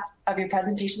far left of your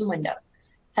presentation window.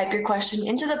 Type your question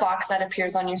into the box that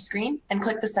appears on your screen and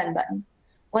click the Send button.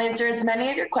 We'll answer as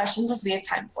many of your questions as we have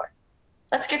time for.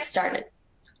 Let's get started.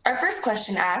 Our first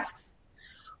question asks,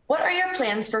 what are your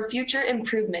plans for future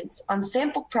improvements on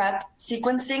sample prep,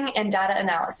 sequencing, and data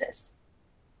analysis?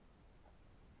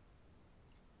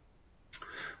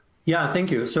 Yeah,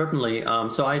 thank you. Certainly.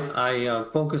 So I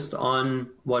focused on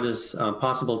what is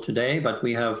possible today, but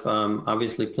we have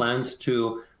obviously plans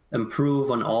to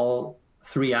improve on all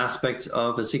three aspects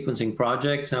of a sequencing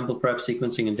project: sample prep,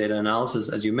 sequencing, and data analysis,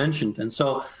 as you mentioned. And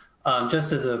so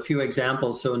just as a few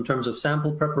examples, so in terms of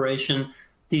sample preparation,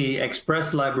 the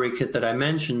Express library kit that I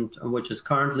mentioned, which is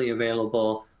currently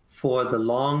available for the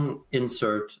long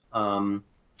insert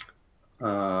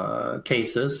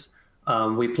cases,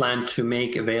 we plan to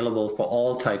make available for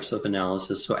all types of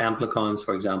analysis. So amplicons,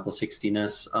 for example,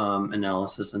 16S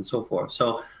analysis, and so forth.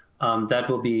 So that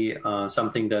will be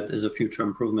something that is a future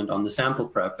improvement on the sample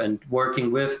prep, and working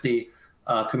with the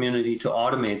community to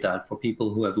automate that for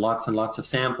people who have lots and lots of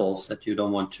samples that you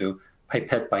don't want to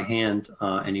pipette by hand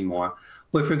anymore.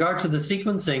 With regard to the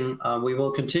sequencing, we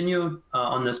will continue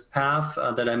on this path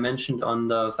that I mentioned on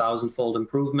the 1,000-fold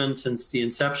improvement since the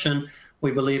inception.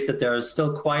 We believe that there is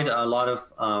still quite a lot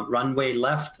of runway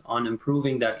left on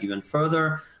improving that even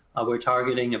further. We're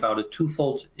targeting about a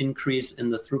 2-fold increase in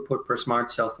the throughput per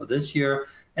SMRT cell for this year.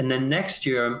 And then next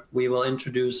year, we will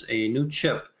introduce a new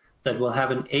chip that will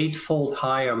have an 8-fold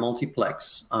higher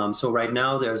multiplex. So right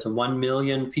now, there's 1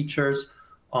 million features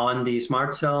on the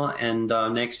SMRT cell, and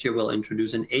next year we'll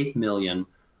introduce an 8 million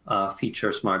feature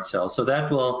SMRT cell. So that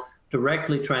will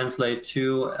directly translate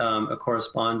to a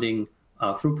corresponding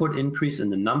throughput increase in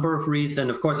the number of reads. And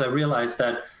of course, I realize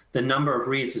that the number of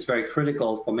reads is very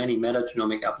critical for many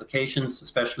metagenomic applications,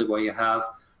 especially where you have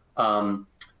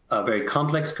very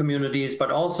complex communities,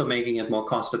 but also making it more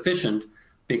cost efficient,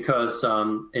 because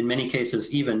in many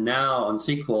cases, even now on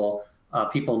SQL,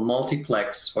 people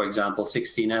multiplex, for example,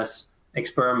 16S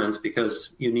experiments,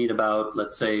 because you need about,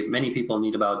 let's say, many people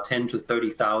need about 10 to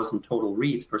 30,000 total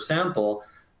reads per sample.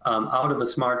 Out of a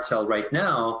SMRT cell right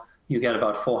now, you get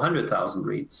about 400,000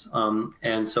 reads.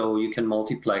 And so you can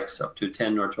multiplex up to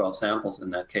 10 or 12 samples in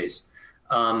that case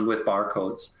with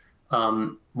barcodes.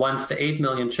 Once the 8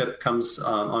 million chip comes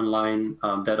online,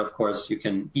 that of course you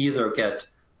can either get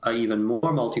an even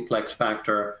more multiplex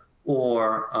factor,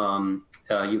 or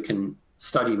you can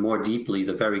study more deeply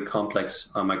the very complex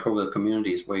microbial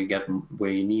communities where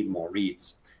you need more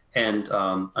reads, and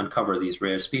uncover these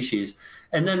rare species.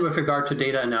 And then with regard to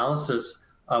data analysis,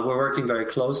 we're working very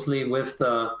closely with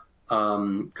the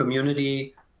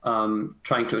community,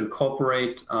 trying to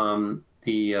incorporate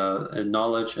the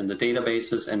knowledge and the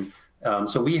databases. And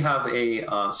so we have a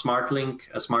SMRT-Link,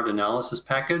 a smart analysis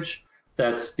package.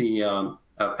 That's the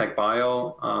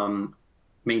PacBio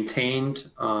maintained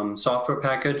software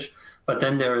package. But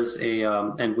then there is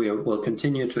and we will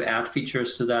continue to add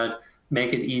features to that,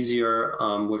 make it easier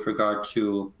with regard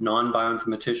to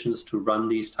non-bioinformaticians to run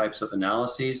these types of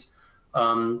analyses.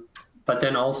 But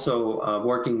then also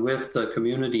working with the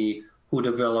community who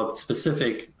developed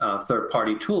specific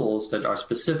third-party tools that are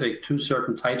specific to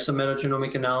certain types of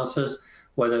metagenomic analysis,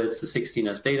 whether it's the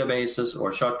 16S databases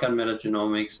or shotgun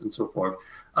metagenomics and so forth.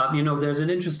 There's an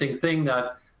interesting thing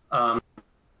that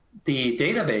the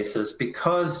databases,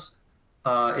 because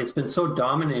it's been so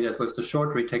dominated with the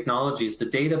short read technologies, the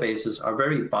databases are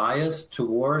very biased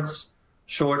towards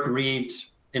short read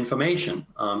information.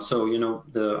 So,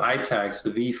 the ITAGs, the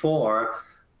V4,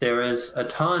 there is a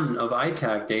ton of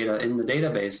ITAG data in the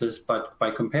databases, but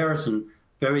by comparison,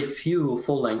 very few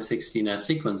full-length 16S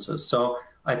sequences. So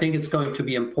I think it's going to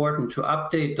be important to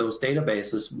update those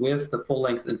databases with the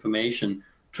full-length information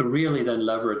to really then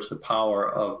leverage the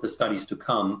power of the studies to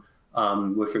come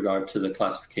with regard to the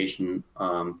classification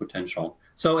potential.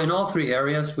 So in all three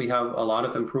areas, we have a lot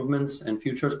of improvements and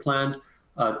futures planned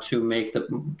to make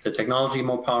the technology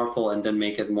more powerful and then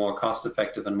make it more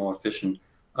cost-effective and more efficient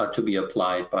to be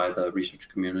applied by the research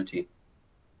community.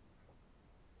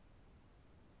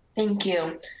 Thank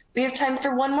you. We have time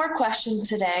for one more question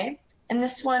today, and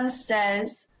this one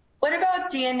says, what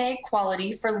about DNA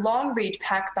quality for long-read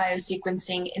PacBio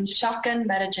sequencing in shotgun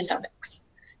metagenomics?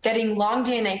 Getting long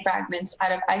DNA fragments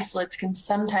out of isolates can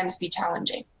sometimes be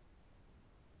challenging.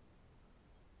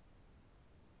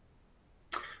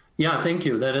 Yeah, thank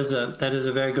you. That is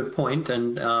a very good point.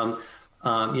 And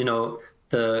you know,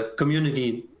 the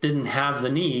community didn't have the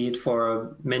need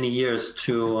for many years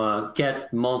to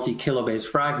get multi-kilobase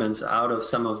fragments out of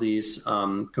some of these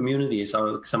communities,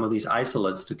 or some of these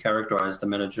isolates, to characterize the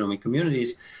metagenomic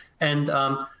communities. And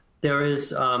there is,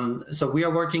 so we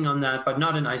are working on that, but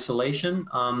not in isolation.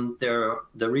 The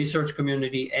research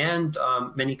community and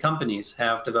many companies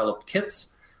have developed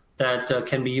kits that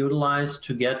can be utilized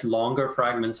to get longer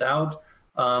fragments out.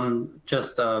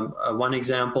 Just one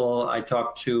example, I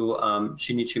talked to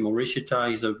Shinichi Morishita.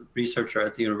 He's a researcher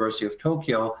at the University of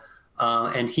Tokyo,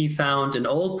 and he found an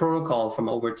old protocol from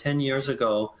over 10 years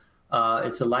ago.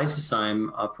 It's a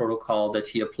lysozyme protocol that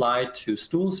he applied to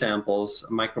stool samples,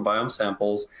 microbiome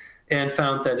samples, and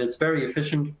found that it's very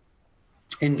efficient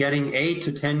in getting 8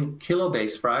 to 10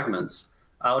 kilobase fragments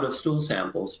out of stool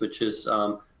samples, which is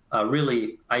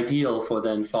really ideal for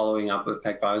then following up with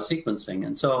PacBio sequencing.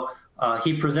 And so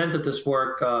he presented this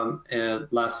work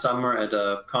last summer at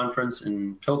a conference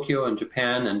in Tokyo in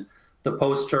Japan, and the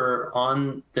poster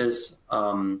on this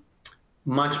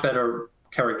much better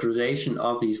characterization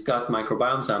of these gut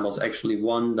microbiome samples actually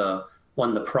won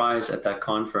the prize at that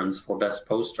conference for best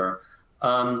poster.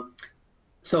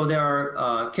 So there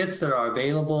are kits that are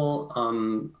available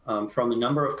from a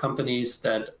number of companies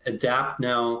that adapt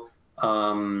now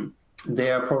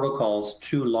their protocols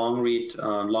to long-read,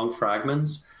 long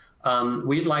fragments.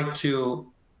 We'd like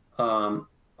to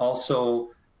also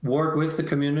work with the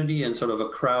community in sort of a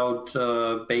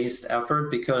crowd-based effort,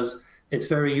 because it's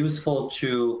very useful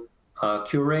to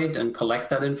curate and collect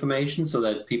that information so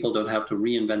that people don't have to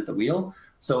reinvent the wheel.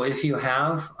 So if you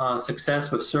have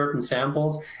success with certain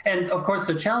samples, and of course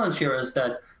the challenge here is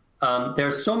that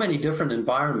there's so many different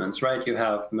environments, right? You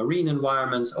have marine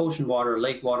environments, ocean water,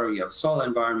 lake water, you have soil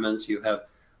environments, you have,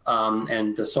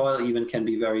 and the soil even can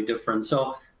be very different.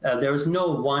 So there's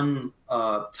no one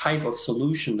type of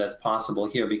solution that's possible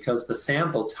here, because the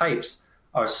sample types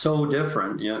are so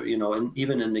different. And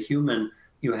even in the human,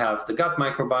 you have the gut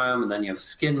microbiome, and then you have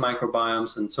skin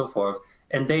microbiomes and so forth,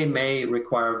 and they may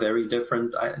require very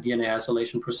different DNA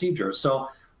isolation procedures. So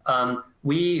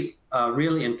we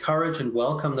really encourage and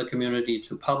welcome the community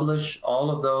to publish all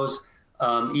of those,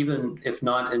 even if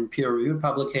not in peer-reviewed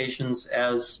publications,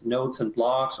 as notes and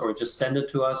blogs, or just send it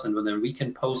to us and then we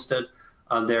can post it.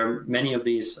 There are many of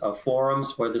these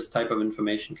forums where this type of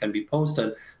information can be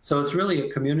posted. So it's really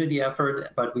a community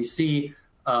effort, but we see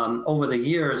over the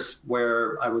years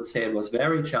where I would say it was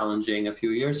very challenging a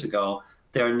few years ago,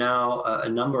 there are now a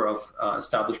number of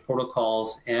established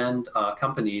protocols and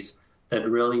companies that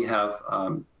really have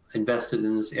invested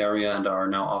in this area and are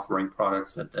now offering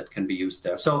products that can be used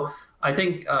there. So I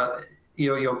think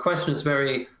your question is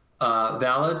very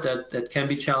valid, that can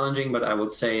be challenging, but I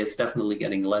would say it's definitely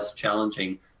getting less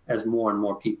challenging as more and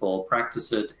more people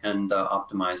practice it and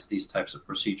optimize these types of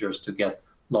procedures to get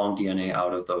long DNA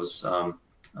out of those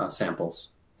samples.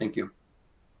 Thank you.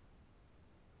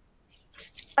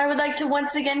 I would like to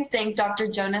once again thank Dr.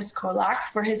 Jonas Korlach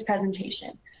for his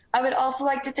presentation. I would also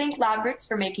like to thank LabRoots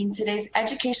for making today's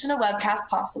educational webcast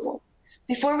possible.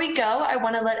 Before we go, I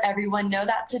want to let everyone know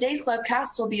that today's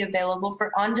webcast will be available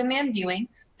for on-demand viewing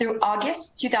through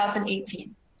August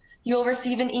 2018. You will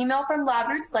receive an email from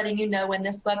LabRoots letting you know when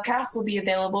this webcast will be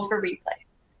available for replay.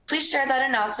 Please share that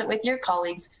announcement with your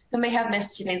colleagues who may have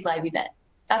missed today's live event.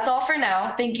 That's all for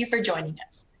now. Thank you for joining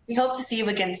us. We hope to see you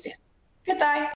again soon. Goodbye.